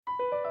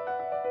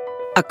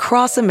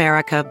Across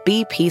America,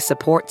 BP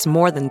supports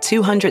more than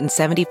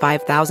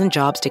 275,000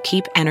 jobs to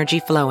keep energy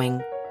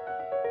flowing.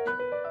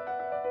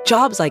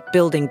 Jobs like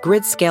building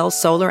grid-scale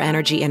solar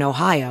energy in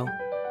Ohio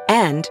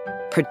and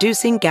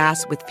producing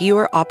gas with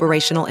fewer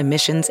operational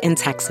emissions in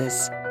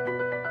Texas.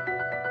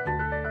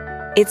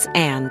 It's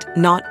and,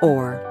 not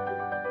or.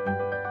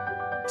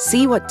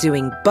 See what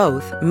doing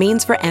both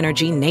means for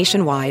energy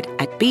nationwide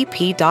at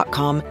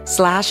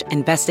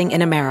bp.com/investing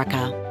in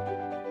America.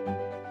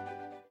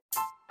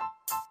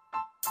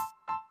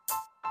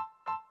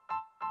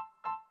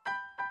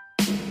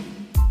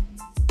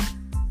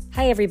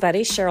 Hi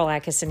everybody, Sharyl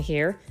Attkisson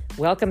here.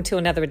 Welcome to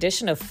another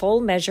edition of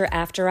Full Measure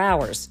After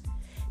Hours.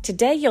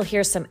 Today you'll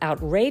hear some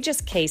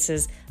outrageous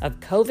cases of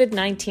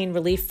COVID-19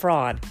 relief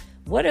fraud.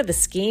 What are the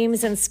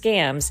schemes and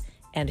scams,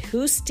 and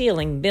who's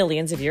stealing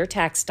millions of your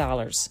tax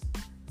dollars?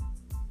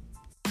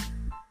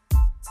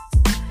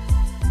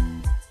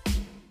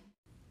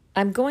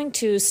 I'm going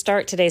to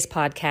start today's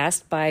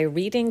podcast by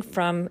reading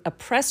from a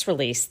press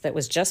release that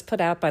was just put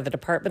out by the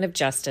Department of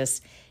Justice,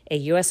 a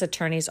U.S.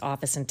 Attorney's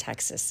Office in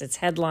Texas. It's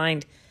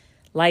headlined,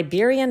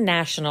 Liberian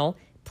National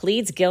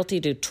Pleads Guilty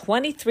to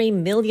 $23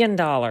 million in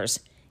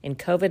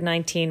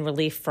COVID-19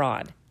 relief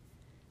fraud.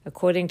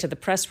 According to the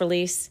press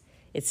release,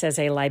 it says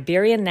a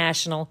Liberian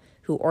national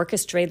who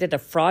orchestrated a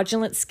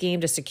fraudulent scheme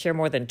to secure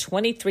more than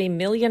 $23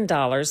 million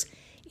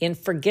in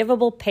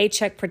forgivable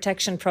Paycheck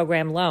Protection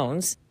Program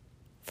loans.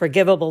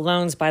 Forgivable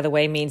loans, by the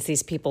way, means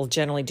these people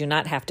generally do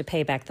not have to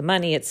pay back the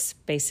money. It's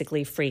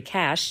basically free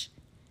cash.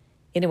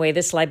 Anyway,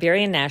 this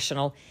Liberian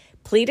national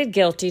pleaded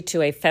guilty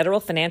to a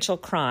federal financial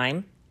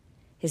crime.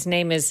 His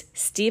name is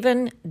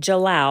Stephen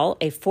Jalal,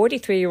 a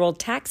 43-year-old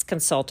tax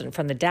consultant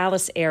from the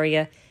Dallas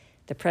area.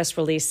 The press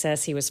release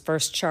says he was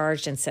first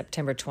charged in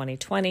September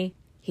 2020.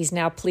 He's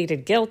now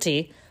pleaded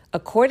guilty.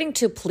 According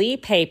to plea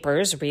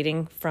papers,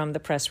 reading from the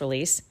press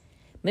release,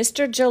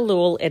 Mr.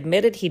 Jalal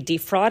admitted he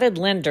defrauded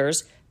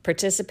lenders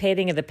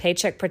participating in the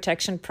Paycheck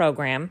Protection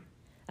Program,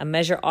 a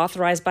measure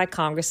authorized by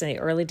Congress in the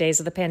early days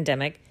of the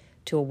pandemic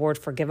to award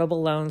forgivable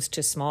loans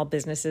to small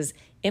businesses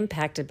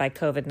impacted by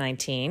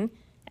COVID-19,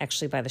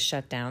 actually by the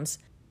shutdowns.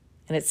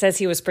 And it says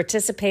he was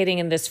participating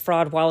in this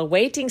fraud while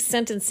awaiting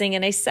sentencing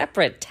in a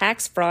separate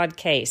tax fraud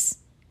case.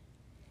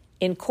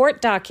 In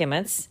court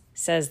documents,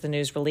 says the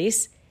news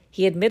release,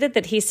 he admitted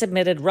that he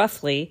submitted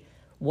roughly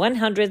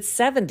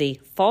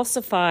 170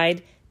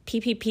 falsified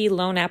PPP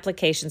loan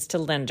applications to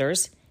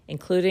lenders,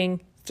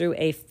 including through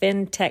a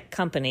fintech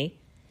company,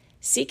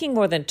 seeking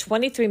more than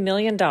 $23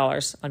 million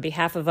on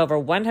behalf of over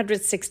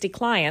 160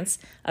 clients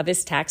of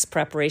his tax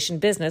preparation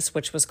business,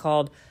 which was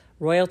called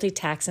Royalty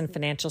Tax and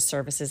Financial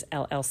Services,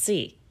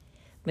 LLC.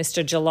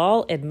 Mr.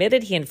 Jalal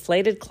admitted he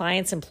inflated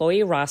clients'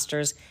 employee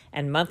rosters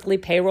and monthly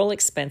payroll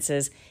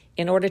expenses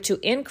in order to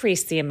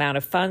increase the amount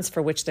of funds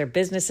for which their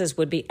businesses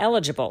would be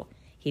eligible.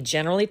 He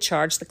generally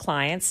charged the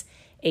clients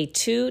a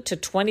 2 to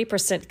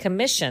 20%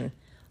 commission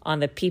on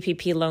the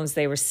PPP loans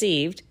they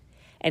received,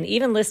 and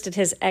even listed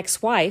his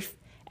ex-wife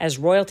as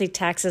Royalty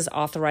Tax's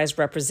authorized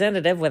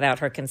representative without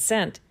her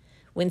consent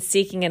when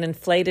seeking an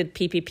inflated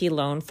PPP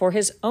loan for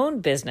his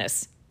own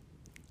business.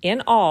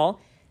 In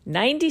all,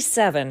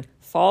 97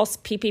 false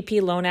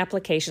PPP loan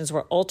applications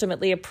were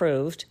ultimately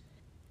approved,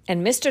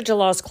 and Mr.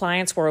 Jalal's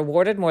clients were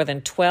awarded more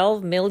than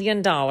 $12 million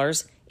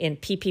in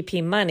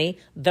PPP money.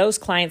 Those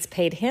clients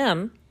paid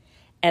him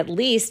at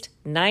least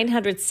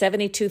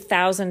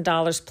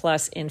 $972,000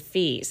 plus in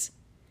fees.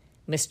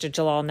 Mr.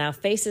 Jalal now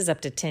faces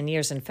up to 10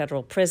 years in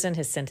federal prison.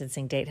 His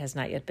sentencing date has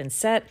not yet been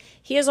set.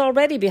 He is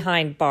already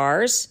behind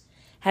bars,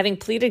 having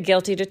pleaded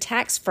guilty to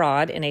tax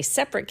fraud in a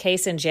separate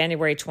case in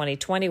January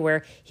 2020,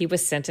 where he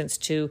was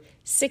sentenced to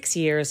 6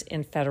 years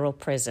in federal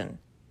prison.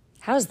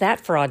 How's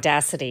that for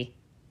audacity?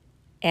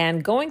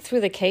 And going through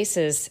the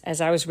cases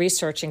as I was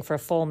researching for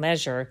Full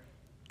Measure,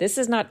 this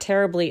is not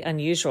terribly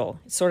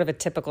unusual. It's sort of a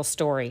typical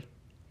story.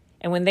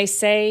 And when they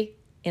say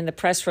in the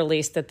press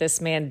release that this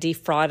man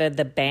defrauded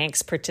the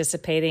banks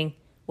participating,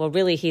 well,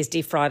 really he's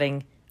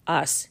defrauding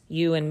us,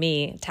 you and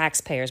me,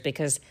 taxpayers,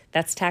 because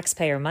that's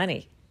taxpayer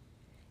money.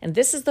 And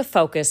this is the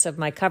focus of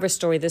my cover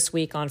story this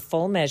week on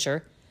Full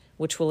Measure,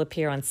 which will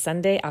appear on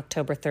Sunday,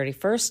 October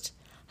 31st,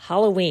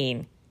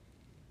 Halloween.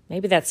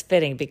 Maybe that's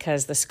fitting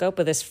because the scope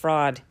of this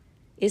fraud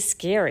is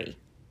scary.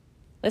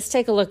 Let's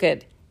take a look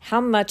at how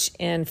much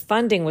in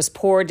funding was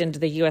poured into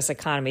the U.S.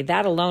 economy.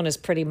 That alone is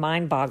pretty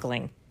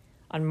mind-boggling.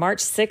 On March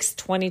 6,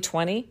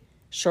 2020,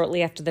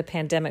 shortly after the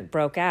pandemic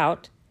broke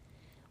out,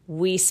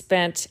 we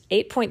spent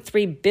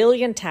 $8.3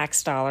 billion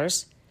tax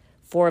dollars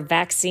for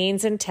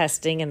vaccines and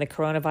testing in the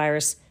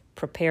Coronavirus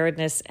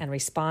Preparedness and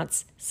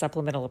Response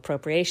Supplemental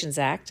Appropriations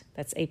Act.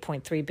 That's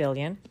 $8.3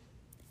 billion.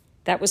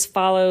 That was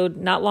followed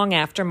not long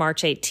after,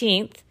 March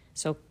 18th,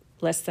 so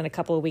less than a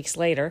couple of weeks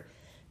later,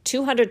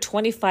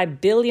 $225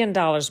 billion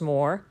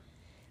more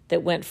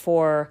that went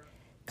for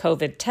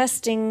COVID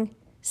testing,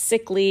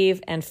 sick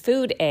leave, and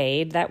food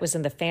aid. That was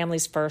in the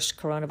Families First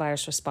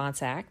Coronavirus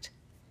Response Act.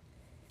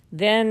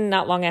 Then,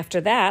 not long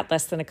after that,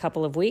 less than a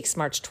couple of weeks,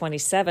 March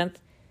 27th,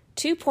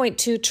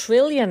 $2.2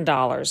 trillion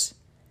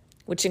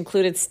which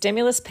included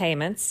stimulus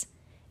payments,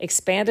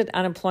 expanded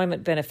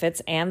unemployment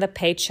benefits, and the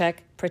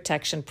Paycheck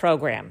Protection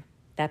Program.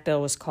 That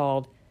bill was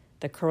called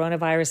the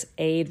Coronavirus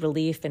Aid,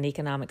 Relief, and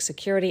Economic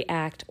Security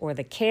Act, or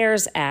the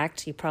CARES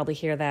Act. You probably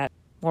hear that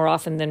more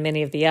often than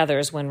many of the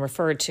others when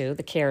referred to,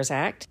 the CARES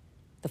Act.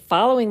 The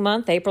following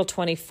month, April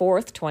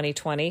 24th,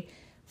 2020,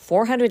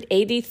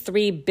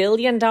 $483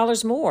 billion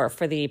more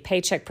for the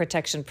Paycheck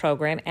Protection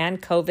Program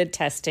and COVID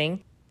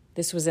testing.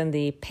 This was in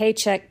the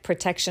Paycheck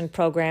Protection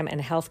Program and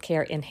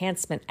Healthcare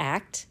Enhancement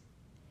Act.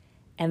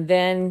 And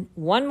then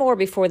one more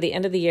before the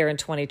end of the year in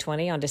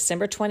 2020, on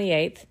December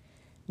 28th,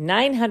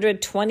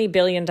 $920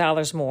 billion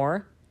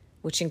more,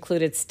 which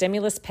included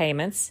stimulus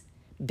payments,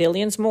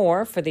 billions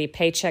more for the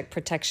Paycheck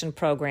Protection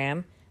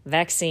Program,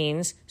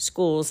 vaccines,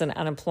 schools, and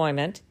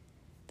unemployment.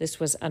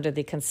 This was under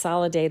the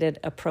Consolidated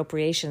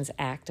Appropriations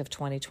Act of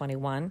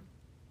 2021.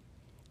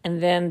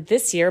 And then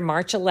this year,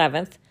 March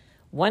 11th,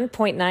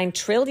 $1.9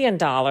 trillion,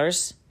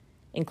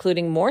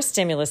 including more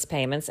stimulus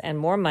payments and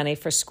more money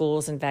for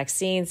schools and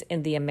vaccines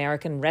in the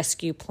American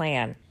Rescue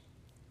Plan.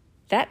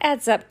 That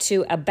adds up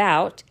to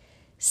about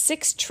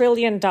 $6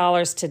 trillion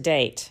to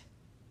date.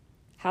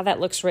 How that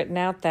looks written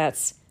out, I'm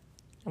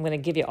going to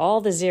give you all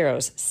the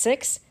zeros.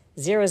 6,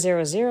 0,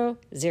 0, 0,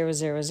 0,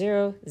 0, 0,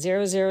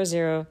 0, 0,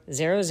 0,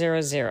 0,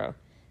 0, 0.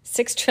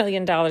 $6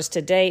 trillion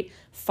to date,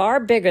 far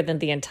bigger than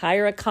the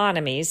entire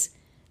economies,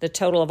 the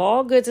total of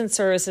all goods and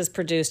services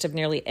produced of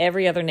nearly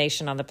every other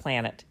nation on the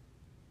planet.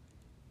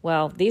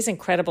 Well, these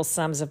incredible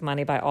sums of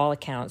money, by all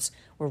accounts,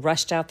 were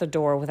rushed out the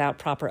door without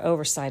proper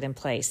oversight in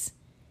place.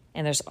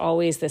 And there's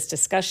always this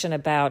discussion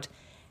about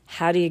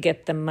how do you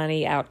get the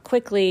money out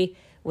quickly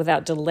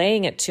without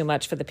delaying it too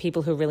much for the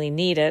people who really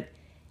need it.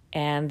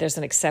 And there's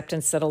an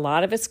acceptance that a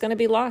lot of it's going to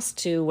be lost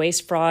to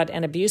waste, fraud,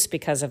 and abuse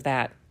because of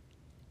that.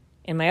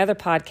 In my other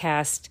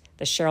podcast,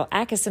 the Sharyl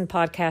Attkisson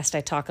podcast, I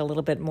talk a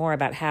little bit more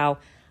about how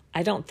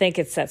I don't think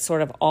it's that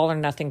sort of all or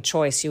nothing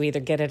choice. You either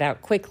get it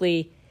out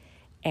quickly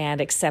and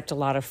accept a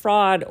lot of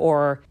fraud,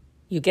 or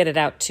you get it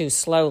out too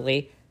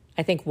slowly.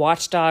 I think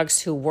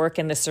watchdogs who work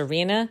in this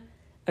arena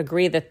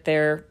agree that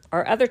there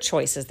are other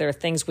choices. There are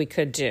things we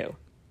could do.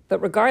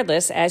 But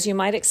regardless, as you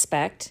might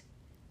expect,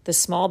 the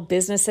Small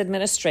Business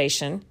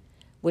Administration,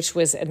 which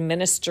was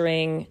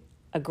administering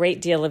a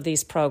great deal of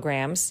these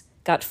programs,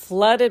 got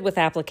flooded with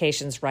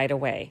applications right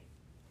away.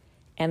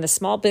 And the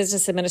Small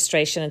Business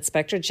Administration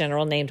Inspector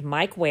General named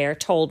Mike Ware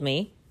told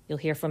me, you'll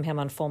hear from him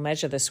on Full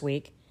Measure this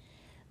week,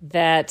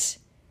 that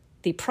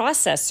the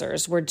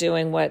processors were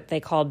doing what they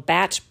called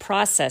batch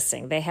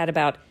processing. They had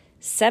about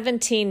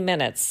 17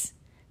 minutes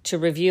to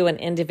review an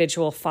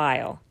individual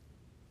file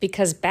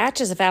because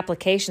batches of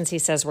applications, he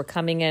says, were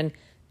coming in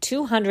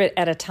 200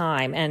 at a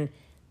time. And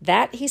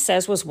that, he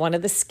says, was one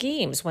of the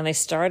schemes. When they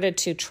started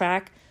to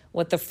track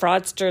what the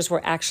fraudsters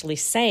were actually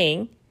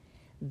saying,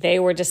 they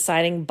were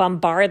deciding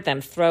bombard them,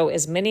 throw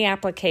as many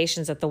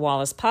applications at the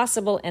wall as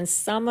possible, and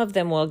some of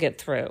them will get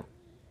through.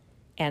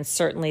 And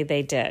certainly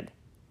they did.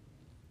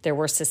 There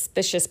were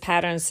suspicious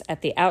patterns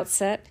at the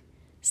outset,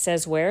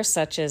 says Ware,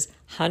 such as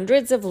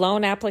hundreds of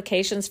loan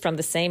applications from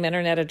the same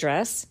internet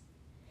address.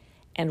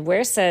 And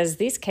Ware says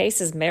these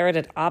cases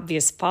merited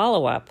obvious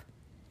follow-up,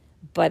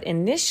 but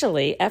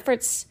initially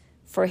efforts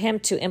for him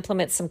to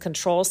implement some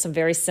controls, some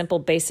very simple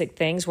basic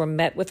things, were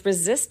met with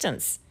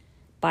resistance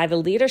by the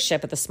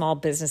leadership of the Small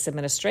Business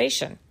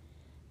Administration.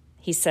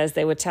 He says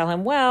they would tell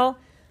him, well,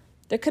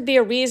 there could be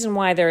a reason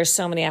why there are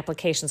so many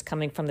applications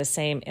coming from the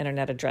same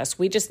internet address.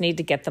 We just need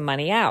to get the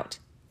money out.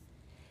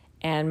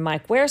 And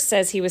Mike Ware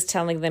says he was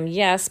telling them,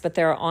 yes, but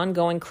there are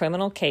ongoing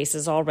criminal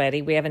cases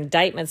already. We have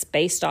indictments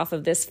based off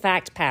of this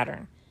fact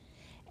pattern.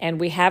 And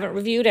we haven't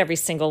reviewed every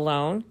single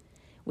loan.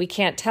 We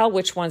can't tell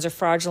which ones are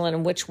fraudulent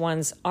and which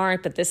ones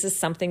aren't, but this is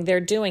something they're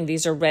doing.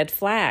 These are red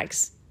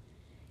flags.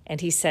 And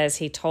he says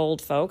he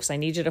told folks, I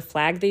need you to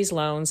flag these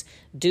loans,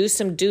 do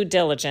some due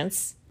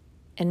diligence,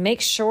 and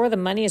make sure the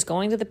money is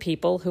going to the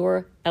people who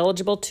are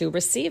eligible to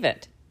receive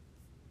it.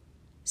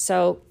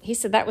 So he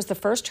said that was the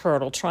first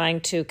hurdle,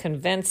 trying to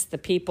convince the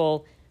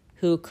people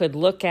who could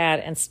look at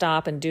and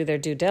stop and do their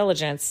due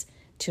diligence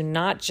to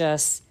not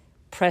just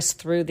press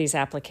through these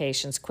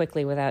applications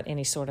quickly without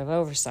any sort of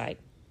oversight.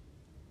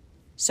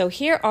 So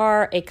here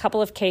are a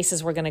couple of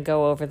cases we're going to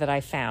go over that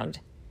I found.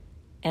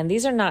 And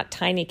these are not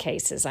tiny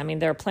cases. I mean,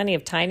 there are plenty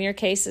of tinier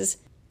cases,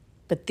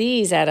 but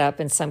these add up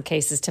in some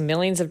cases to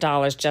millions of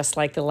dollars, just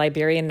like the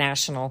Liberian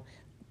National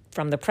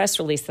from the press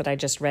release that I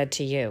just read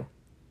to you.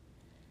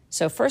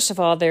 So first of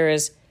all, there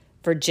is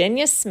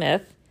Virginia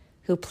Smith,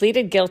 who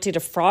pleaded guilty to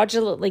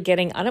fraudulently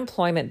getting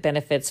unemployment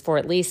benefits for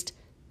at least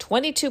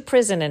 22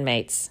 prison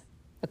inmates.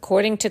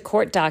 According to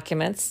court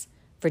documents,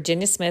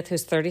 Virginia Smith,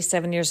 who's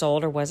 37 years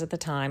old or was at the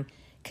time,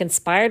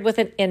 conspired with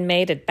an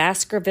inmate at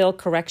Baskerville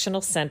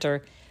Correctional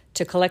Center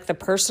to collect the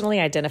personally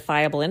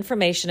identifiable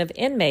information of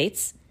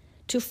inmates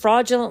to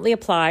fraudulently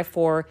apply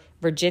for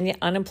Virginia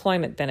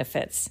unemployment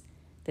benefits.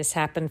 This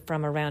happened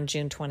from around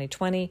June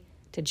 2020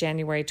 to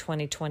January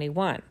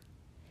 2021.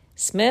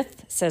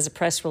 Smith, says a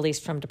press release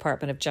from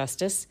Department of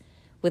Justice,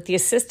 with the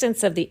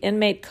assistance of the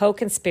inmate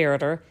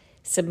co-conspirator,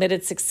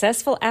 submitted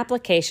successful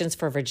applications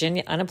for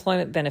Virginia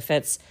unemployment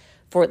benefits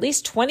for at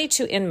least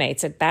 22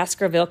 inmates at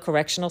Baskerville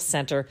Correctional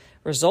Center,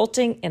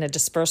 resulting in a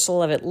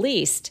dispersal of at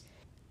least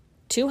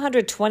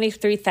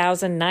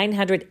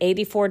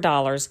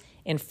 $223,984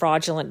 in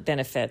fraudulent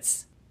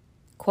benefits.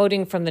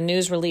 Quoting from the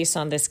news release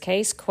on this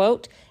case,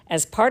 quote,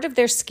 as part of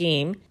their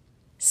scheme,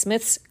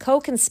 Smith's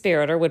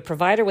co-conspirator would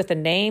provide her with the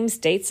names,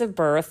 dates of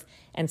birth,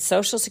 and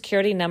Social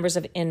Security numbers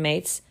of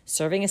inmates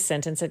serving a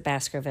sentence at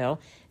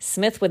Baskerville.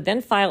 Smith would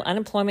then file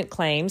unemployment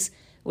claims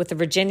with the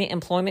Virginia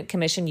Employment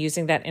Commission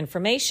using that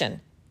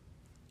information.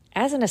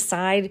 As an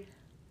aside,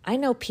 I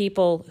know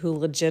people who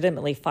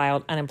legitimately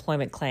filed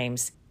unemployment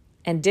claims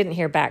and didn't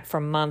hear back for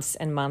months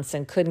and months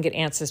and couldn't get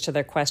answers to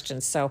their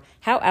questions. So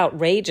how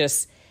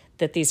outrageous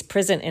that these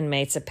prison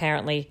inmates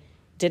apparently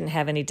didn't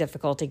have any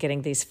difficulty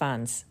getting these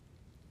funds.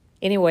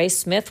 Anyway,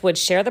 Smith would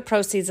share the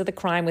proceeds of the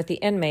crime with the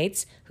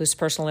inmates whose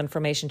personal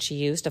information she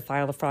used to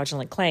file the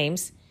fraudulent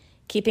claims,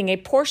 keeping a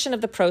portion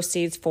of the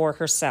proceeds for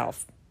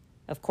herself.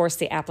 Of course,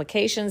 the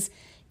applications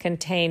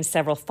contained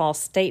several false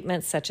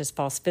statements, such as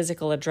false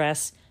physical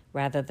address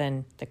rather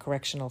than the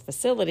correctional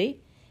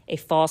facility, a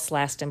false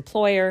last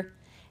employer,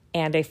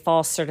 and a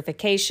false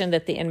certification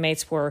that the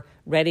inmates were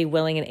ready,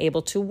 willing, and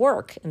able to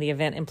work in the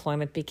event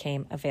employment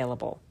became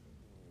available.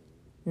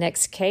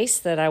 Next case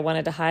that I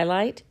wanted to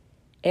highlight,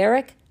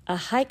 Eric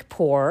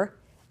Ahikpour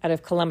out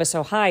of Columbus,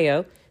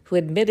 Ohio, who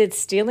admitted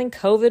stealing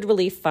COVID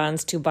relief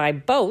funds to buy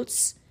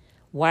boats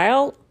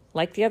while,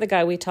 like the other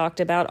guy we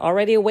talked about,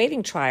 already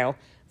awaiting trial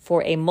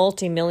for a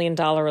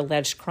multi-million-dollar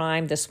alleged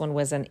crime. This one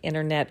was an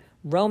internet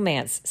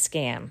romance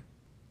scam.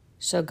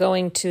 So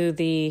going to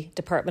the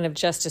Department of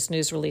Justice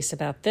news release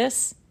about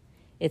this,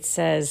 it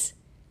says,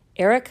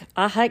 Eric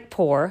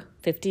Ahikpour,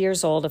 50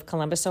 years old, of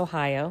Columbus,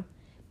 Ohio,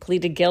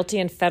 pleaded guilty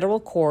in federal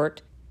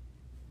court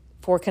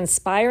for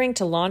conspiring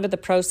to launder the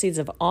proceeds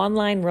of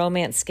online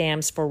romance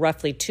scams for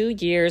roughly 2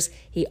 years.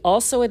 He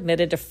also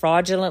admitted to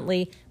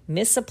fraudulently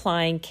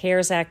misapplying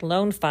CARES Act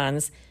loan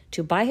funds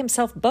to buy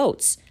himself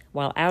boats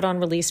while out on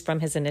release from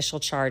his initial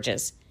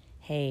charges.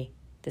 Hey,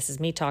 this is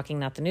me talking,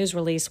 not the news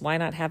release. Why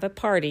not have a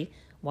party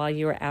while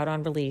you are out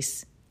on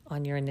release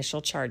on your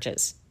initial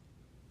charges?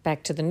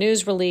 Back to the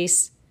news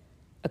release.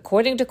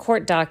 According to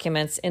court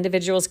documents,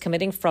 individuals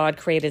committing fraud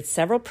created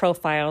several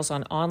profiles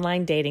on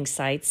online dating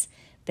sites.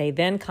 They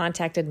then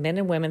contacted men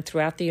and women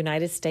throughout the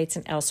United States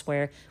and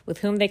elsewhere with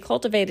whom they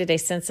cultivated a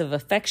sense of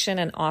affection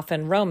and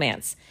often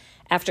romance.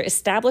 After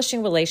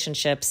establishing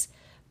relationships,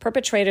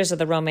 perpetrators of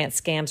the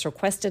romance scams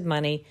requested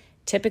money,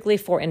 typically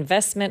for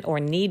investment or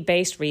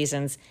need-based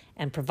reasons,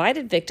 and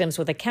provided victims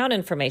with account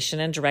information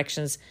and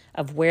directions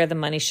of where the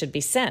money should be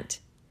sent.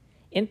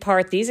 In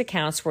part, these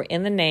accounts were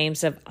in the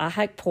names of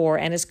Ahikpour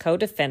and his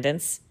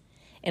co-defendants,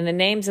 in the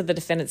names of the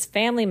defendant's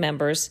family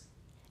members,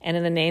 and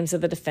in the names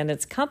of the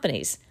defendant's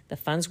companies. The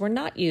funds were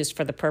not used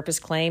for the purpose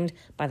claimed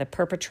by the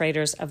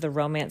perpetrators of the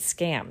romance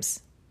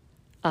scams.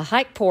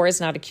 Ahikpour is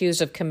not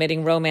accused of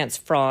committing romance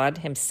fraud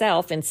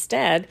himself.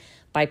 Instead,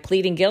 by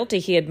pleading guilty,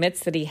 he admits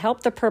that he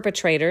helped the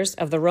perpetrators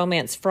of the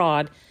romance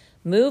fraud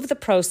move the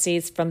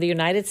proceeds from the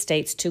United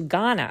States to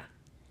Ghana.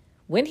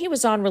 When he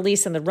was on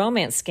release in the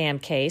romance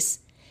scam case,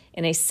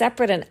 in a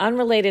separate and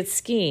unrelated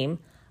scheme,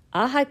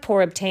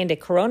 Ahikpour obtained a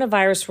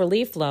coronavirus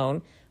relief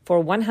loan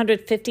for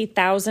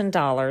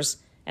 $150,000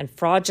 and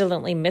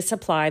fraudulently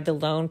misapplied the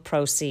loan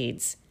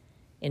proceeds.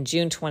 In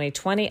June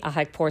 2020,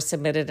 Ahikpour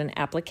submitted an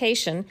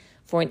application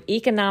for an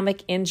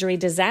economic injury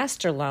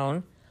disaster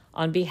loan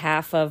on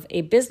behalf of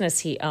a business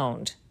he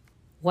owned.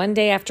 One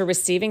day after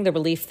receiving the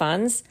relief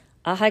funds,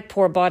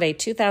 Ahikpour bought a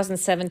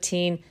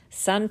 2017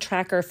 Sun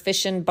Tracker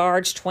Fishin'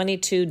 Barge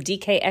 22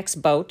 DKX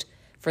boat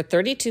for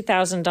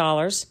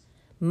 $32,000,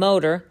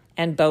 motor,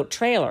 and boat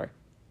trailer.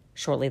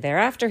 Shortly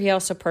thereafter, he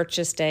also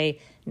purchased a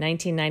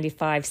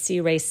 1995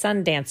 Sea Ray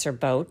Sundancer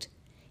boat.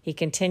 He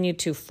continued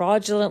to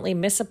fraudulently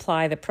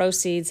misapply the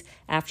proceeds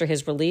after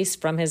his release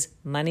from his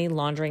money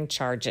laundering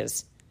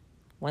charges.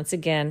 Once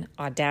again,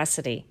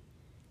 audacity.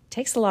 It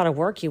takes a lot of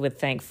work, you would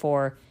think,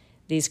 for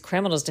these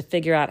criminals to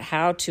figure out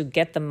how to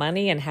get the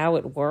money and how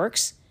it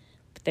works,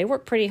 but they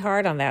work pretty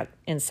hard on that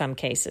in some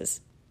cases.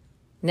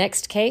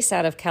 Next case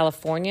out of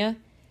California,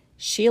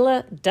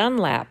 Sheila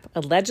Dunlap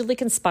allegedly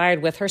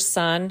conspired with her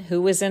son,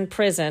 who was in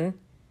prison.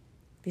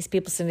 These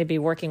people seem to be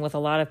working with a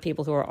lot of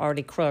people who are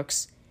already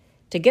crooks,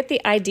 to get the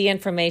ID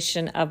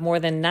information of more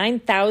than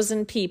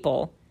 9,000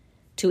 people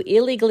to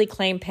illegally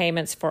claim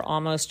payments for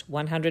almost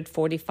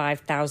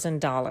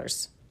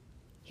 $145,000.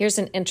 Here's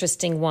an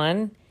interesting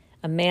one.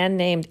 A man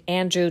named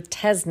Andrew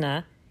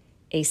Tesna,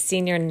 a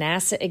senior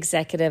NASA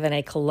executive and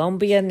a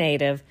Colombia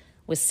native,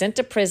 was sent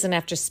to prison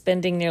after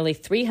spending nearly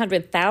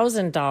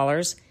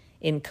 $300,000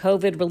 in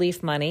COVID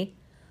relief money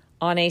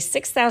on a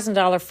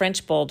 $6,000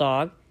 French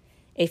bulldog,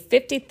 a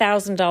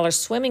 $50,000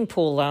 swimming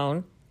pool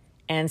loan,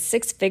 and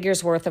 6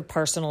 figures worth of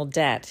personal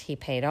debt he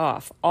paid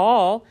off,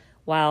 all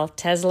while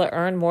Tesla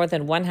earned more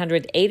than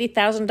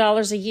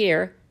 $180,000 a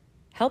year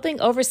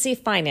helping oversee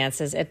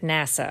finances at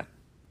NASA.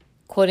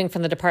 Quoting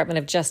from the Department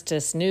of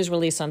Justice news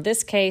release on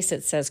this case,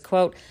 it says,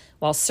 quote,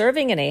 While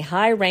serving in a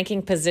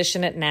high-ranking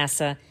position at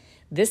NASA,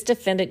 this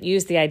defendant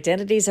used the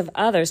identities of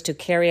others to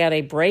carry out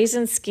a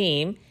brazen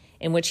scheme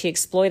in which he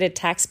exploited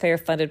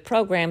taxpayer-funded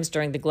programs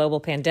during the global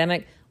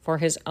pandemic for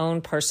his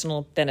own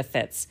personal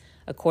benefits.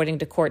 According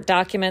to court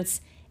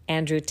documents,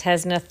 Andrew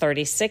Tesna,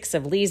 36,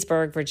 of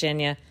Leesburg,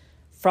 Virginia,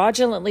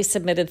 fraudulently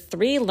submitted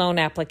 3 loan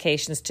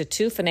applications to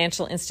 2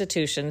 financial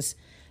institutions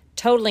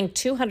totaling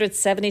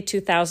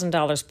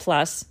 $272,000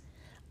 plus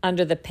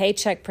under the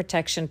Paycheck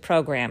Protection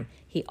Program.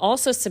 He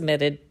also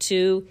submitted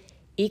 2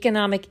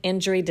 Economic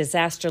Injury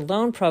Disaster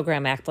Loan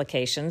Program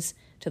applications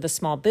to the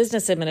Small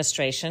Business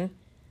Administration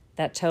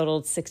that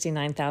totaled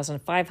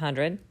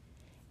 $69,500,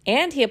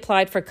 and he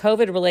applied for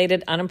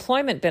COVID-related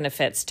unemployment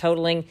benefits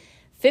totaling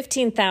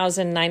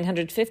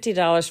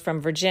 $15,950 from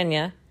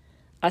Virginia,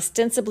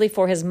 ostensibly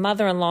for his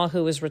mother-in-law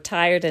who was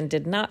retired and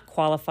did not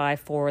qualify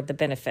for the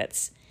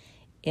benefits.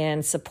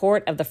 In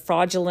support of the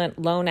fraudulent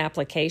loan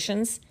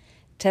applications,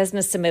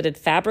 Tesna submitted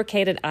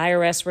fabricated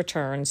IRS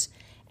returns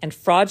and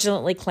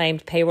fraudulently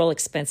claimed payroll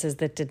expenses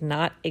that did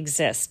not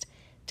exist.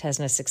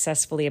 Tesna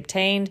successfully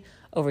obtained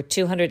over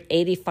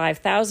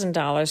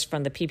 $285,000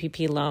 from the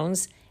PPP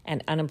loans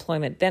and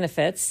unemployment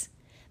benefits.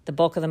 The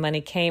bulk of the money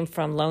came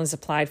from loans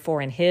applied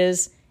for in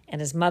his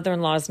and his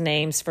mother-in-law's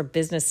names for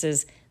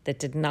businesses that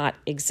did not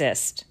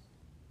exist.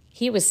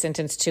 He was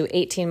sentenced to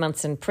 18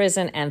 months in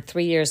prison and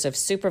 3 years of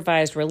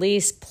supervised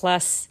release,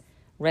 plus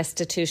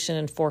restitution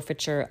and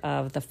forfeiture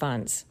of the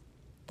funds.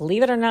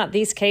 Believe it or not,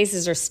 these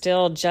cases are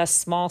still just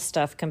small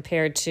stuff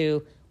compared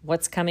to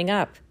what's coming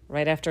up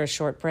right after a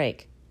short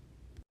break.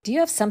 Do you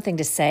have something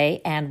to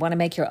say and want to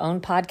make your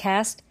own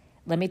podcast?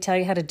 Let me tell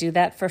you how to do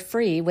that for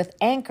free with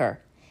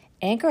Anchor.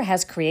 Anchor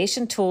has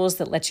creation tools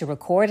that let you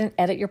record and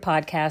edit your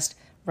podcast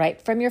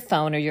right from your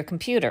phone or your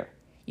computer.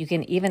 You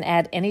can even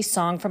add any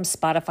song from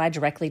Spotify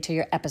directly to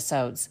your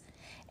episodes.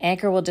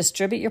 Anchor will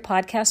distribute your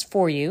podcast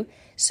for you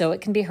so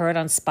it can be heard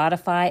on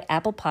Spotify,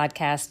 Apple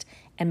Podcast,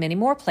 and many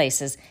more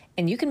places,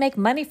 and you can make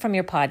money from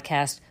your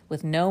podcast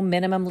with no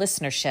minimum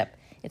listenership.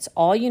 It's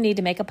all you need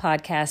to make a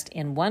podcast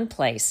in one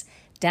place.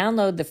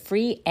 Download the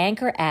free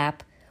Anchor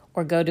app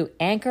or go to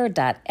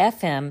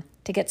anchor.fm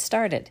to get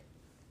started.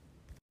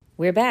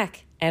 We're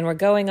back, and we're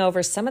going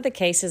over some of the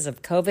cases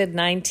of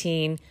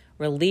COVID-19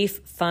 relief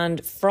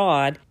fund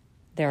fraud.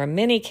 There are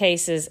many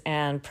cases,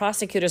 and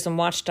prosecutors and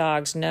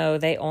watchdogs know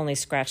they only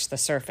scratch the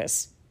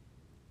surface.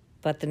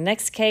 But the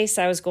next case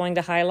I was going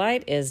to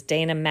highlight is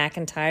Dana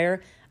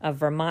McIntyre of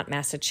Vermont,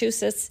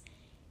 Massachusetts.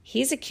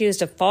 He's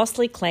accused of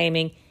falsely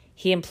claiming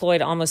he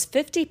employed almost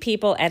 50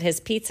 people at his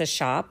pizza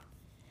shop.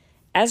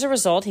 As a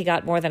result, he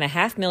got more than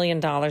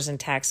 $500,000 in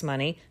tax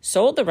money,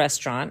 sold the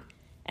restaurant,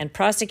 and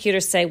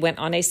prosecutors say went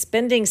on a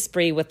spending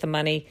spree with the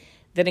money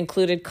that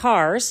included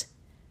cars,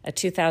 a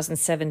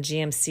 2007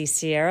 GMC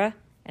Sierra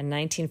and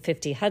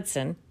 1950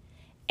 Hudson,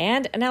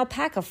 and an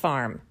alpaca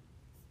farm.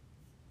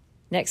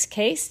 Next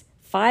case,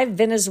 5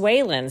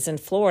 Venezuelans in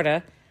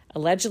Florida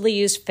allegedly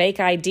used fake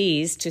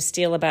IDs to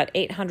steal about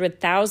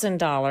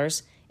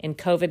 $800,000 in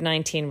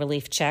COVID-19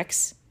 relief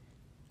checks.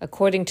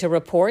 According to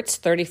reports,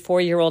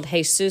 34-year-old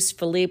Jesus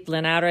Felipe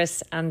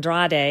Linares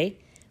Andrade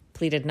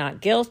pleaded not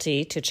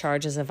guilty to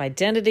charges of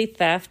identity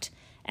theft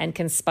and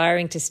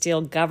conspiring to steal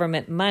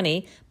government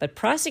money, but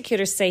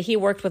prosecutors say he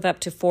worked with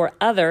up to 4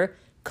 other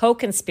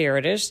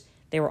co-conspirators.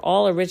 They were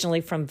all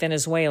originally from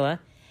Venezuela,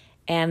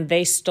 and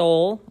they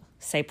stole,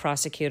 say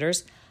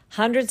prosecutors,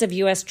 hundreds of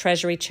U.S.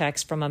 Treasury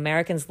checks from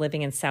Americans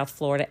living in South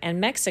Florida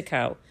and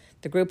Mexico.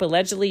 The group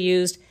allegedly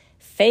used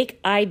fake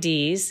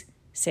IDs,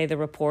 say the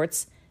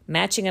reports,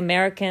 matching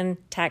American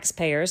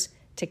taxpayers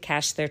to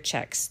cash their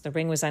checks. The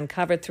ring was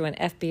uncovered through an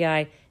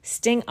FBI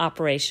sting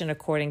operation,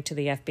 according to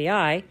the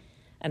FBI.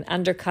 An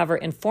undercover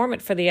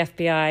informant for the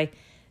FBI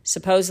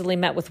supposedly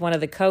met with one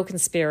of the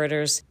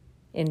co-conspirators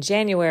in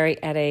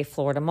January at a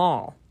Florida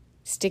mall.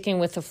 Sticking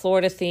with the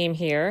Florida theme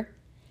here,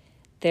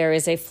 there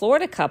is a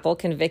Florida couple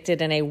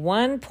convicted in a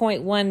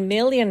 $1.1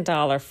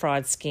 million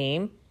fraud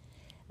scheme.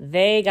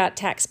 They got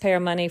taxpayer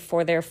money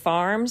for their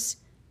farms,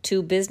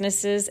 2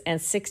 businesses, and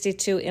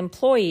 62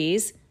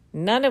 employees,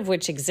 none of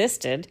which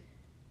existed.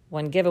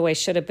 One giveaway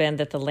should have been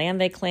that the land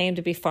they claimed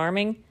to be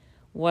farming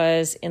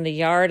was in the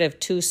yard of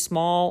 2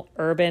 small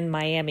urban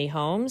Miami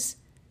homes.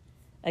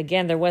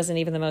 Again, there wasn't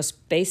even the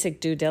most basic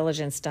due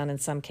diligence done in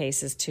some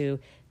cases to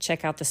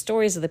check out the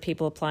stories of the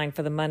people applying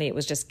for the money. It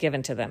was just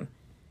given to them.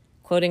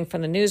 Quoting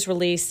from the news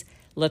release,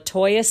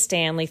 LaToya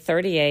Stanley,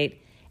 38,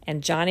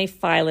 and Johnny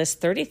Files,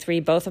 33,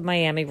 both of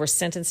Miami, were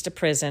sentenced to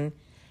prison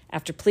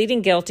after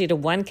pleading guilty to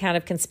 1 count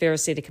of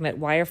conspiracy to commit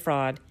wire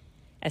fraud,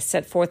 as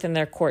set forth in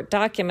their court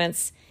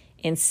documents.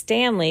 In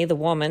Stanley, the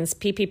woman's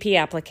PPP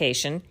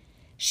application,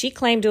 she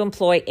claimed to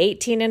employ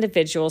 18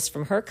 individuals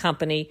from her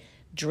company,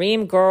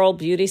 Dream Girl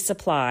Beauty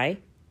Supply.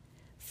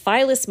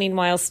 Files,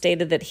 meanwhile,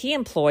 stated that he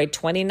employed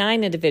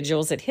 29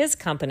 individuals at his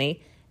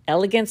company,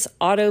 Elegance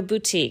Auto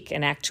Boutique.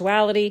 In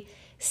actuality,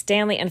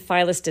 Stanley and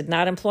Files did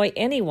not employ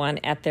anyone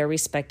at their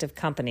respective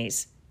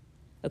companies.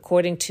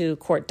 According to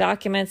court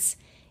documents,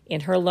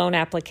 in her loan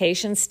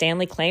application,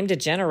 Stanley claimed to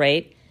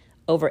generate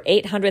over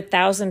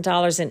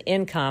 $800,000 in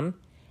income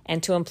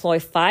and to employ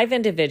 5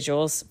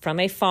 individuals from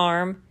a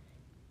farm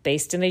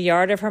based in the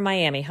yard of her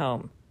Miami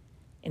home.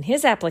 In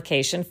his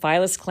application,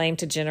 Files claimed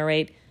to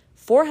generate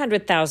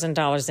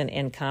 $400,000 in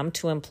income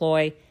to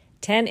employ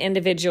 10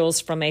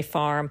 individuals from a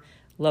farm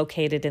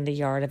located in the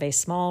yard of a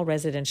small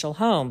residential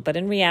home. But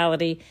in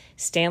reality,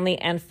 Stanley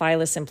and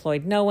Files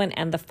employed no one,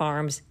 and the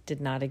farms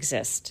did not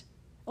exist.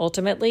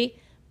 Ultimately,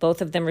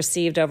 both of them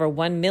received over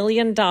 $1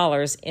 million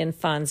in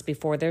funds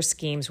before their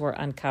schemes were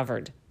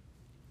uncovered.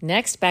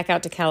 Next, back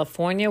out to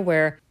California,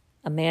 where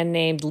a man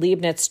named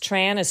Leibniz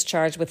Tran is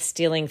charged with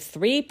stealing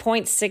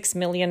 $3.6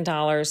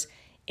 million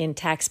in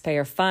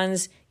taxpayer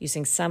funds,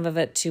 using some of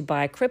it to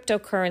buy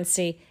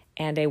cryptocurrency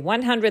and a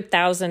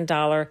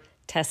 $100,000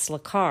 Tesla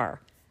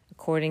car.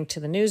 According to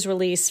the news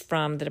release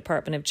from the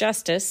Department of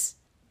Justice,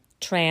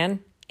 Tran,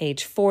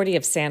 age 40,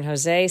 of San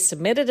Jose,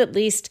 submitted at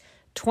least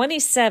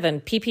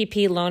 27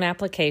 PPP loan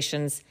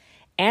applications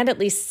and at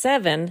least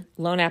 7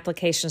 loan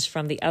applications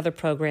from the other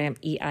program,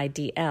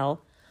 EIDL,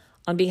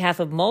 on behalf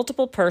of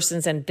multiple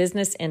persons and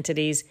business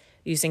entities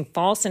using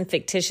false and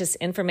fictitious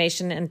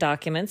information and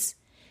documents,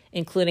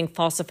 including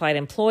falsified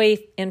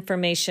employee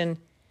information,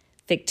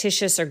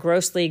 fictitious or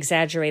grossly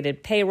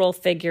exaggerated payroll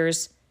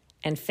figures,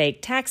 and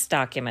fake tax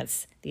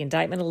documents. The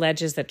indictment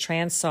alleges that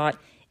Tran sought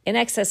in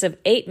excess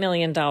of $8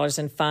 million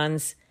in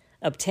funds,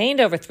 obtained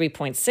over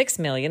 $3.6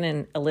 million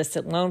in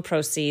illicit loan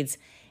proceeds,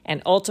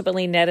 and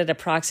ultimately netted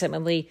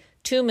approximately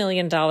 $2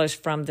 million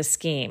from the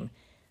scheme.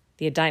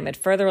 The indictment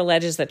further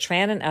alleges that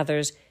Tran and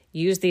others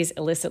used these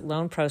illicit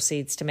loan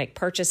proceeds to make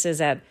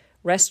purchases at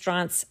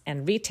restaurants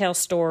and retail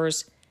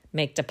stores,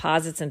 make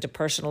deposits into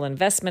personal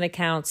investment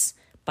accounts,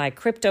 buy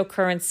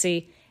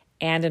cryptocurrency,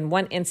 and in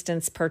one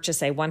instance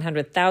purchase a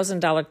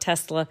 $100,000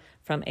 Tesla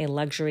from a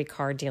luxury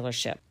car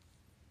dealership.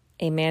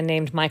 A man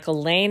named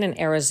Michael Lane in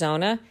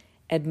Arizona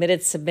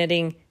admitted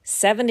submitting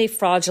 70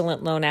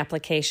 fraudulent loan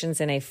applications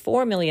in a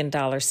 $4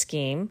 million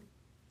scheme.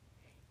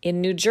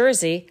 In New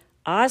Jersey,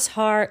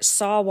 Azhar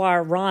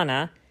Sarwar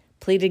Rana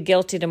pleaded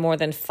guilty to more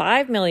than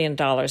 $5 million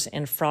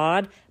in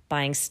fraud,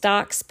 buying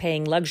stocks,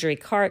 paying luxury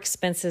car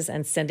expenses,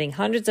 and sending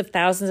hundreds of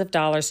thousands of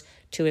dollars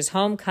to his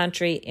home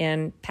country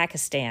in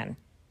Pakistan.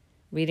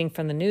 Reading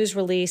from the news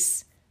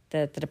release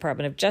that the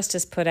Department of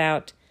Justice put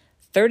out,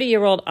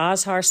 30-year-old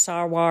Azhar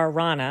Sarwar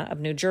Rana of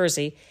New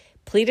Jersey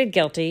pleaded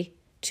guilty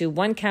to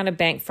 1 count of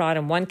bank fraud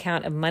and 1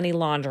 count of money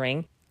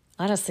laundering.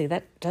 Honestly,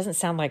 that doesn't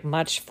sound like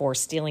much for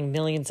stealing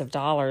millions of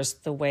dollars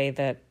the way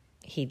that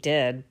he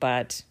did,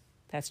 but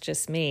that's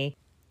just me.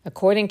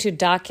 According to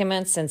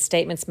documents and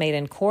statements made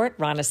in court,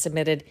 Rana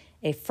submitted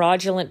a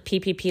fraudulent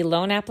PPP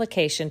loan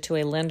application to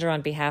a lender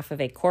on behalf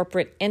of a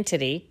corporate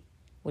entity,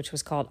 which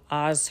was called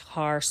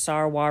Azhar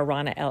Sarwar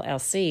Rana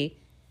LLC,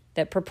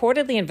 that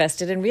purportedly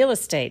invested in real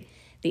estate.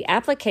 The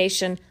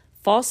application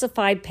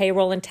falsified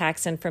payroll and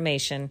tax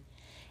information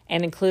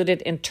and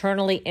included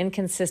internally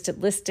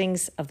inconsistent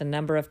listings of the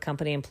number of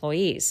company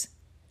employees.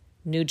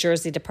 New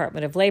Jersey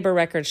Department of Labor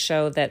records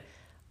show that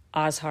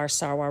Azhar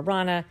Sarwar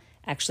Rana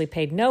actually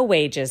paid no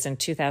wages in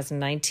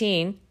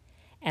 2019,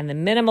 and the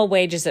minimal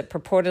wages it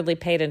purportedly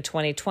paid in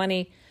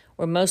 2020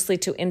 were mostly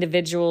to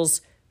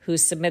individuals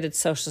whose submitted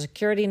Social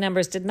Security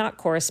numbers did not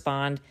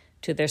correspond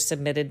to their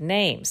submitted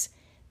names.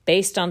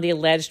 Based on the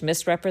alleged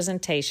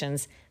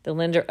misrepresentations, the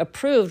lender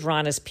approved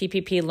Rana's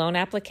PPP loan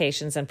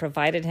applications and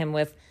provided him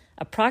with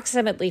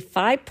approximately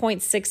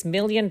 $5.6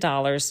 million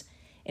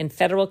in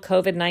federal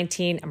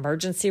COVID-19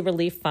 emergency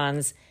relief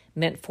funds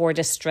meant for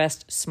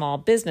distressed small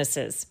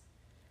businesses.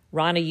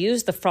 Rana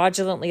used the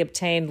fraudulently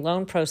obtained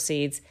loan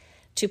proceeds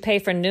to pay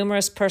for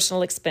numerous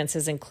personal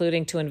expenses,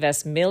 including to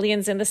invest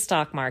millions in the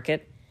stock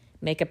market,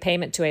 make a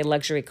payment to a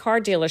luxury car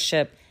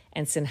dealership,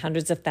 and send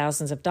hundreds of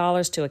thousands of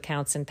dollars to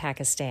accounts in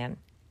Pakistan.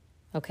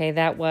 Okay,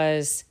 that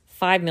was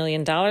 $5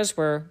 million.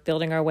 We're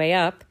building our way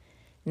up.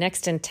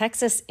 Next, in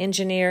Texas,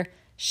 engineer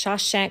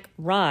Shashank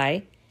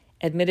Rai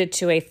admitted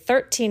to a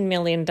 $13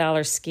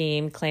 million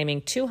scheme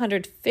claiming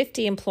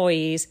 250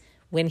 employees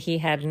when he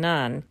had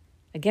none.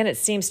 Again, it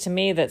seems to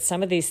me that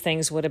some of these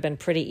things would have been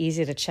pretty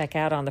easy to check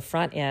out on the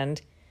front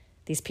end.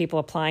 These people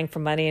applying for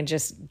money and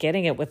just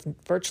getting it with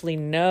virtually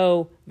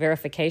no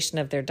verification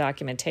of their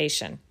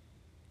documentation.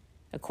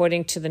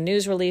 According to the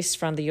news release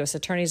from the U.S.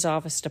 Attorney's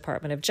Office,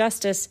 Department of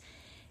Justice,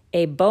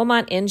 a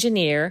Beaumont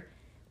engineer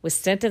was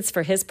sentenced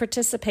for his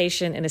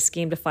participation in a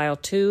scheme to file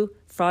 2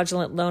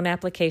 fraudulent loan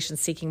applications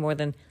seeking more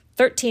than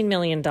 $13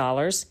 million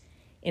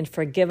in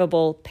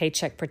forgivable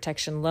paycheck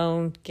protection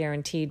loan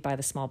guaranteed by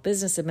the Small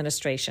Business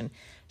Administration.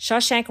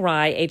 Shashank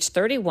Rai, age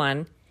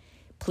 31,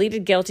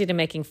 pleaded guilty to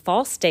making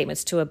false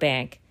statements to a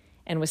bank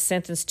and was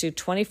sentenced to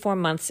 24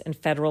 months in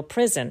federal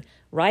prison.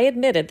 Rai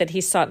admitted that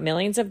he sought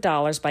millions of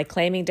dollars by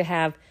claiming to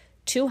have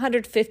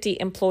 250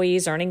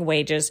 employees earning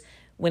wages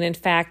when in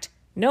fact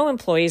no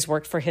employees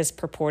worked for his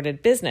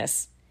purported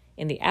business.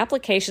 In the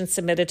application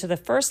submitted to the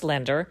first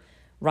lender,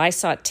 Rai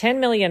sought $10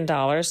 million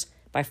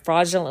by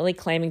fraudulently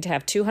claiming to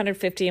have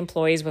 250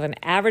 employees with an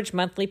average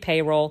monthly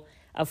payroll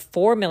of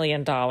 $4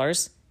 million.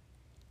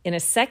 In a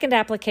second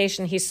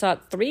application, he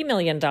sought $3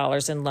 million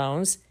in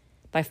loans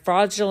by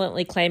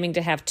fraudulently claiming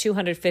to have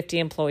 250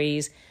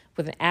 employees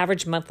with an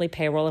average monthly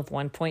payroll of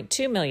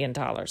 $1.2 million.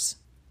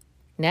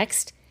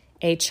 Next,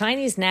 a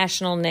Chinese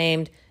national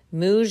named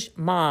Muj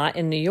Ma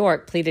in New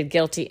York pleaded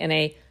guilty in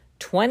a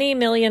 $20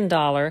 million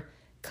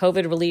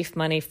COVID relief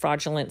money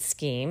fraudulent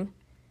scheme.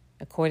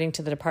 According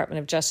to the Department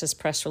of Justice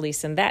press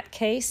release in that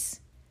case,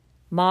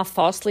 Ma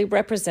falsely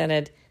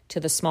represented to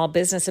the Small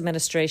Business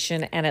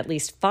Administration and at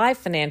least 5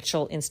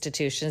 financial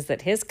institutions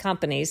that his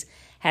companies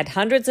had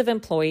hundreds of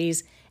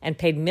employees and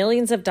paid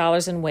millions of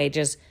dollars in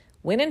wages,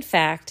 when in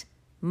fact,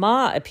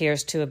 Ma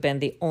appears to have been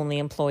the only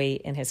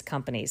employee in his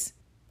companies.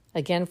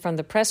 Again, from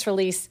the press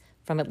release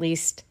from at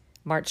least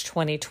March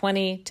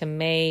 2020 to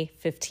May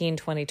 15,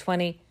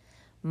 2020,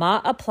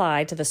 Ma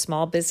applied to the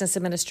Small Business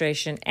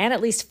Administration and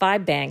at least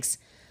 5 banks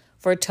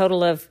for a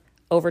total of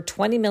over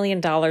 $20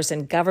 million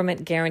in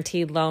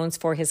government-guaranteed loans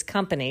for his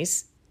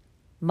companies.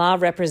 Ma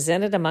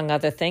represented, among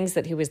other things,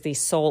 that he was the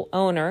sole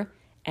owner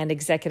and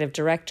executive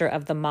director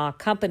of the Ma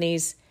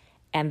Companies,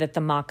 and that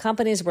the Ma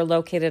Companies were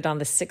located on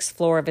the 6th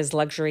floor of his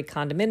luxury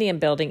condominium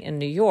building in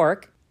New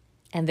York,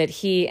 and that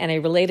he and a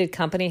related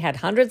company had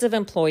hundreds of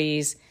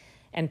employees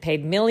and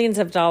paid millions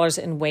of dollars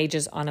in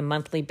wages on a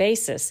monthly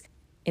basis.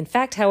 In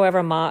fact,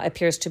 however, Ma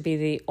appears to be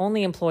the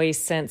only employee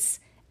since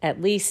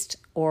at least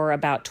or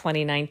about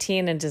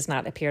 2019 and does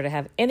not appear to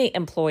have any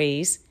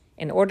employees.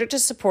 In order to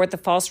support the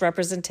false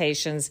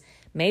representations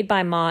made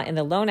by Ma in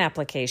the loan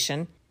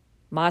application,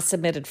 Ma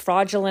submitted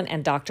fraudulent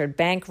and doctored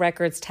bank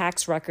records,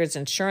 tax records,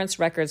 insurance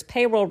records,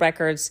 payroll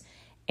records,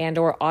 and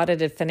or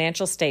audited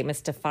financial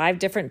statements to 5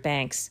 different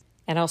banks,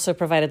 and also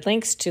provided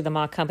links to the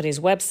Ma Companies'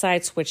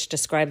 websites, which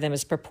describe them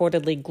as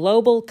purportedly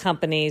global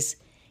companies.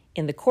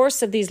 In the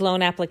course of these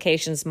loan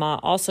applications, Ma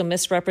also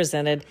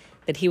misrepresented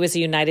that he was a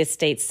United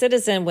States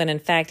citizen when in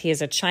fact he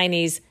is a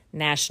Chinese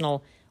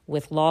national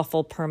with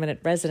lawful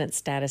permanent resident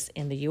status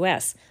in the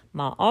U.S.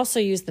 Ma also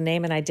used the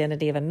name and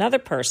identity of another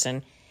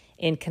person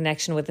in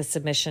connection with the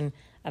submission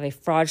of a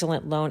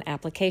fraudulent loan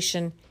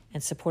application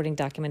and supporting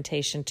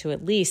documentation to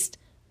at least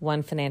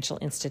 1 financial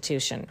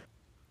institution.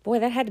 Boy,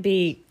 that had to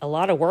be a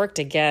lot of work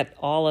to get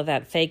all of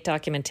that fake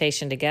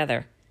documentation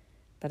together.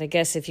 But I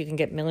guess if you can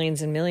get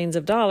millions and millions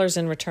of dollars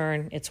in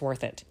return, it's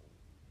worth it.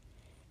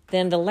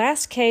 Then the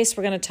last case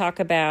we're going to talk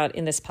about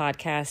in this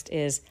podcast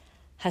is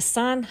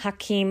Hassan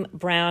Hakim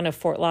Brown of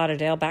Fort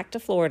Lauderdale, back to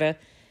Florida,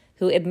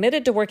 who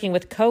admitted to working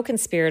with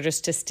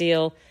co-conspirators to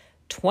steal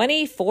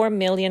 $24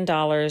 million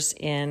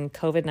in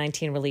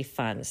COVID-19 relief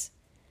funds.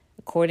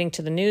 According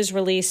to the news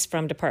release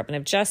from Department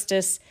of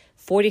Justice,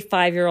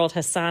 45-year-old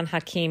Hassan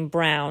Hakim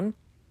Brown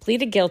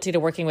pleaded guilty to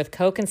working with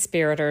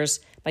co-conspirators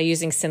by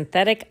using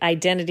synthetic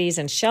identities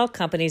and shell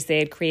companies they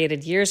had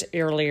created years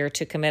earlier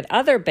to commit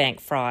other bank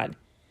fraud.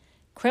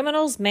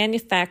 Criminals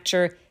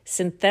manufacture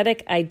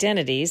synthetic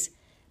identities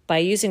by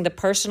using the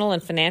personal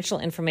and financial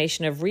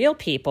information of real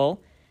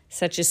people,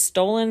 such as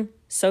stolen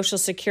Social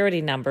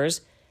Security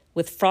numbers,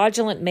 with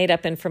fraudulent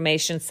made-up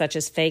information such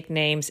as fake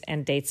names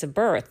and dates of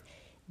birth.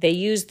 They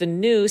use the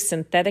new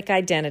synthetic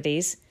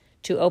identities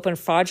to open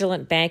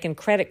fraudulent bank and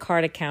credit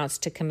card accounts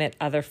to commit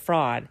other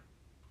fraud.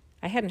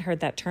 I hadn't heard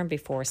that term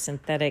before,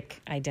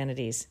 synthetic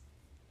identities.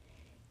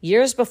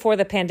 Years before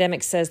the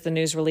pandemic, says the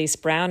news release,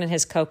 Brown and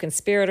his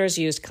co-conspirators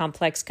used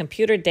complex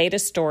computer data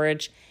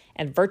storage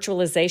and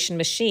virtualization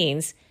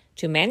machines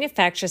to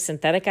manufacture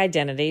synthetic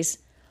identities,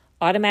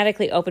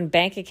 automatically open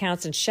bank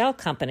accounts in shell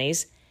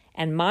companies,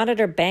 and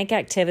monitor bank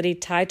activity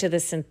tied to the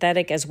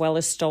synthetic as well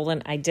as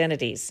stolen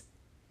identities.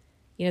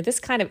 You know, this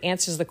kind of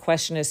answers the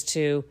question as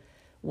to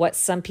what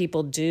some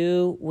people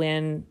do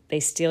when they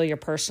steal your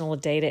personal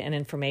data and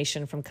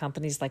information from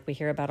companies like we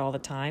hear about all the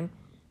time.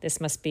 This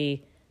must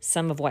be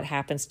some of what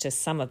happens to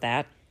some of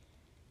that.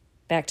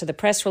 Back to the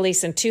press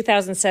release in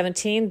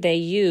 2017, they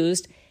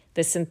used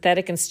the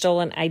synthetic and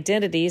stolen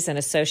identities and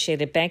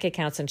associated bank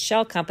accounts and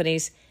shell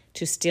companies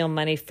to steal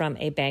money from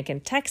a bank in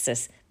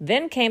Texas.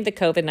 Then came the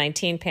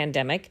COVID-19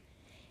 pandemic.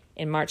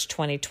 In March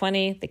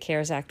 2020, the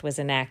CARES Act was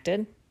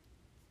enacted.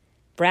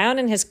 Brown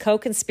and his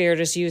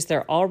co-conspirators used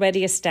their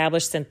already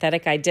established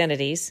synthetic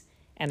identities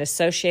and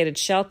associated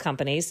shell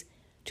companies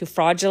to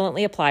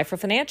fraudulently apply for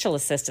financial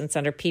assistance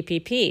under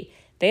PPP.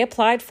 They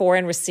applied for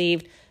and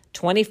received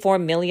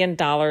 $24 million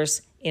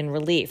in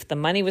relief. The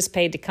money was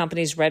paid to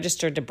companies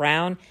registered to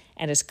Brown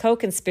and his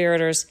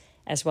co-conspirators,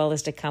 as well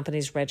as to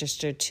companies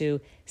registered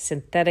to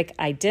synthetic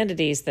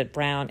identities that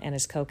Brown and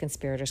his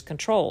co-conspirators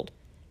controlled.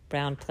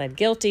 Brown pled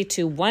guilty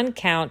to 1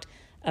 count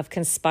of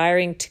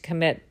conspiring to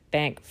commit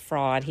bank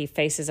fraud. He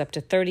faces up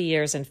to 30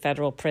 years in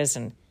federal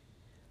prison.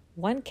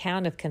 1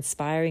 count of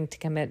conspiring to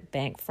commit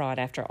bank fraud.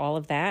 After all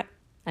of that,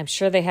 I'm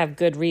sure they have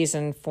good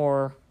reason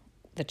for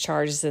the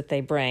charges that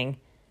they bring,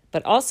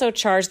 but also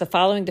charge the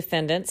following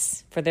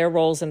defendants for their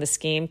roles in the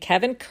scheme: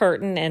 Kevin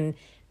Curtin and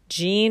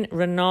Jean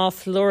Renaud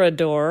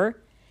Floridor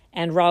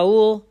and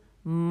Raul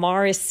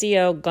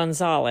Mauricio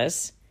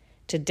Gonzalez.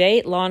 To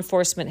date, law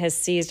enforcement has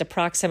seized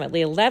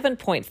approximately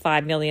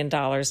 $11.5 million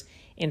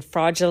in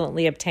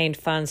fraudulently obtained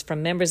funds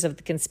from members of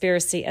the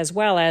conspiracy, as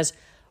well as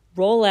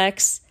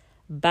Rolex,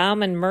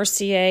 Baume &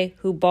 Mercier,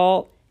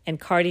 Hublot, and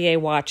Cartier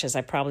watches.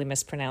 I probably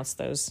mispronounced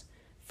those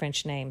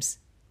French names.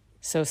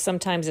 So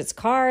sometimes it's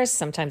cars,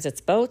 sometimes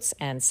it's boats,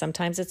 and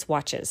sometimes it's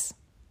watches.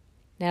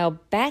 Now,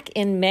 back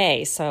in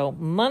May, so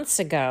months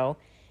ago,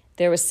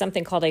 there was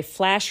something called a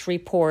flash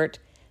report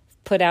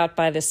put out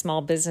by the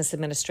Small Business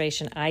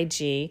Administration,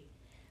 IG,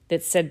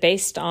 that said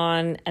based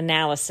on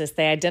analysis,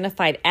 they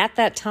identified at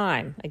that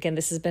time, again,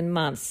 this has been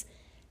months,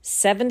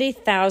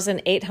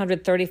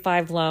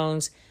 70,835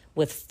 loans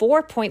with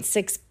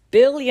 $4.6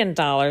 billion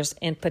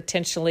in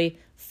potentially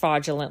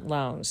fraudulent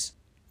loans.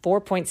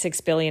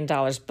 $4.6 billion,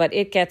 but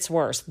it gets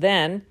worse.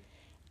 Then,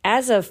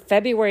 as of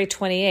February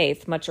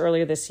 28th, much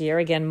earlier this year,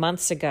 again,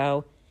 months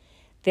ago,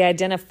 they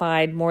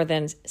identified more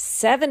than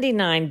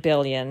 $79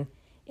 billion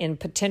in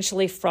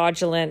potentially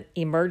fraudulent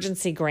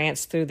emergency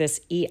grants through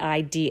this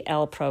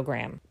EIDL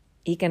program,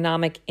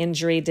 Economic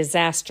Injury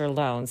Disaster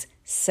Loans,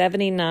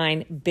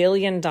 $79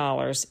 billion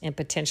in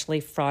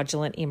potentially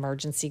fraudulent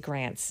emergency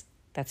grants.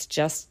 That's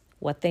just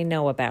what they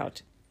know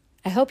about.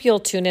 I hope you'll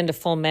tune into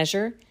Full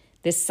Measure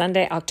this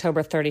Sunday,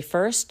 October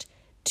 31st,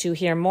 to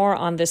hear more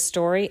on this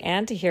story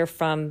and to hear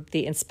from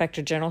the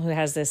Inspector General who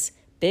has this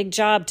big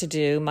job to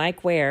do,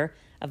 Mike Ware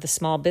of the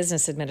Small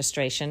Business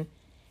Administration.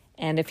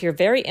 And if you're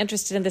very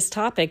interested in this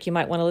topic, you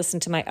might want to listen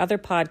to my other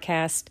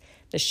podcast,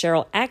 the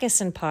Sharyl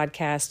Attkisson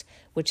podcast,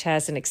 which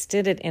has an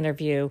extended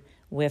interview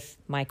with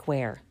Mike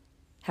Ware.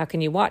 How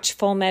can you watch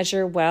Full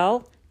Measure?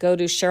 Well, go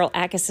to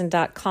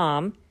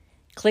SharylAttkisson.com,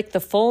 click the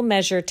Full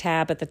Measure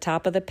tab at the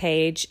top of the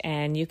page,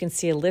 and you can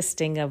see a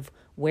listing of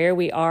where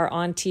we are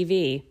on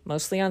TV,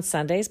 mostly on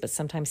Sundays, but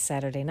sometimes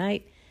Saturday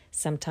night,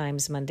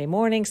 sometimes Monday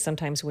morning,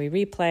 sometimes we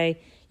replay.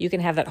 You can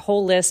have that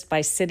whole list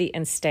by city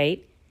and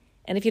state.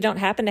 And if you don't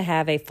happen to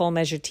have a Full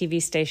Measure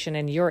TV station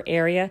in your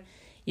area,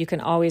 you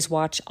can always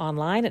watch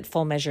online at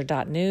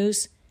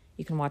fullmeasure.news.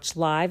 You can watch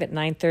live at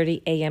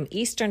 9:30 a.m.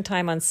 Eastern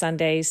Time on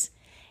Sundays,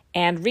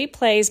 and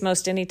replays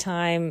most any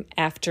time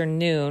after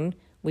noon.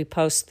 We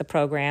post the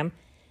program.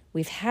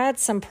 We've had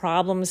some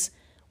problems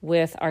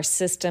with our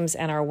systems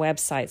and our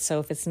website, so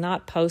if it's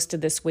not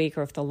posted this week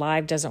or if the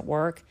live doesn't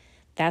work,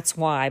 that's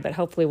why, but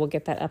hopefully we'll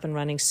get that up and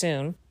running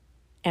soon.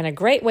 And a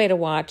great way to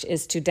watch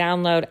is to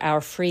download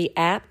our free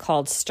app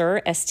called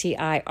STIRR,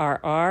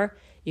 STIRR.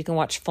 You can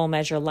watch Full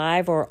Measure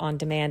live or on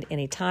demand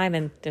anytime,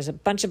 and there's a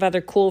bunch of other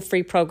cool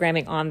free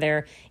programming on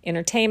there,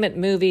 entertainment,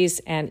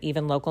 movies, and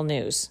even local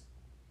news.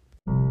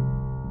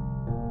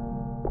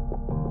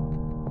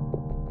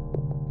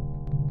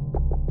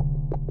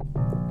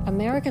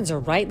 Americans are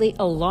rightly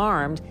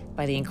alarmed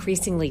by the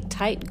increasingly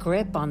tight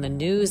grip on the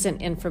news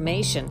and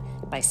information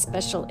by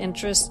special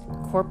interests,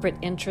 corporate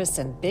interests,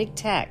 and big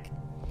tech.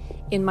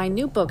 In my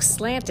new book,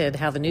 Slanted,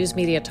 How the News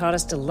Media Taught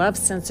Us to Love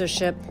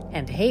Censorship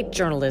and Hate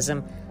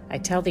Journalism, I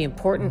tell the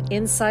important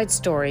inside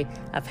story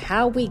of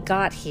how we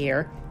got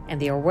here and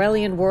the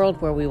Orwellian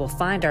world where we will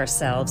find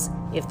ourselves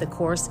if the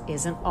course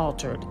isn't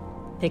altered.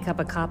 Pick up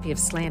a copy of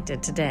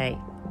Slanted today.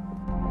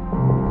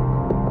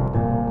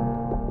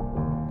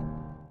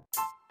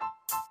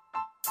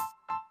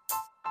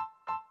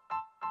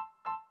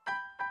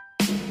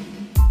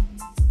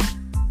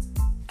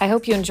 I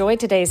hope you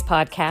enjoyed today's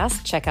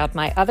podcast. Check out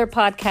my other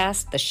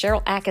podcast, the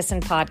Sharyl Attkisson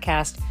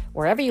podcast,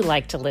 wherever you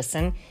like to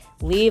listen.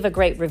 Leave a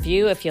great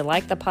review if you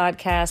like the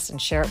podcast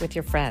and share it with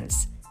your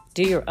friends.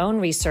 Do your own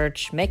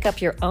research, make up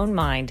your own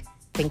mind,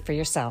 think for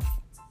yourself.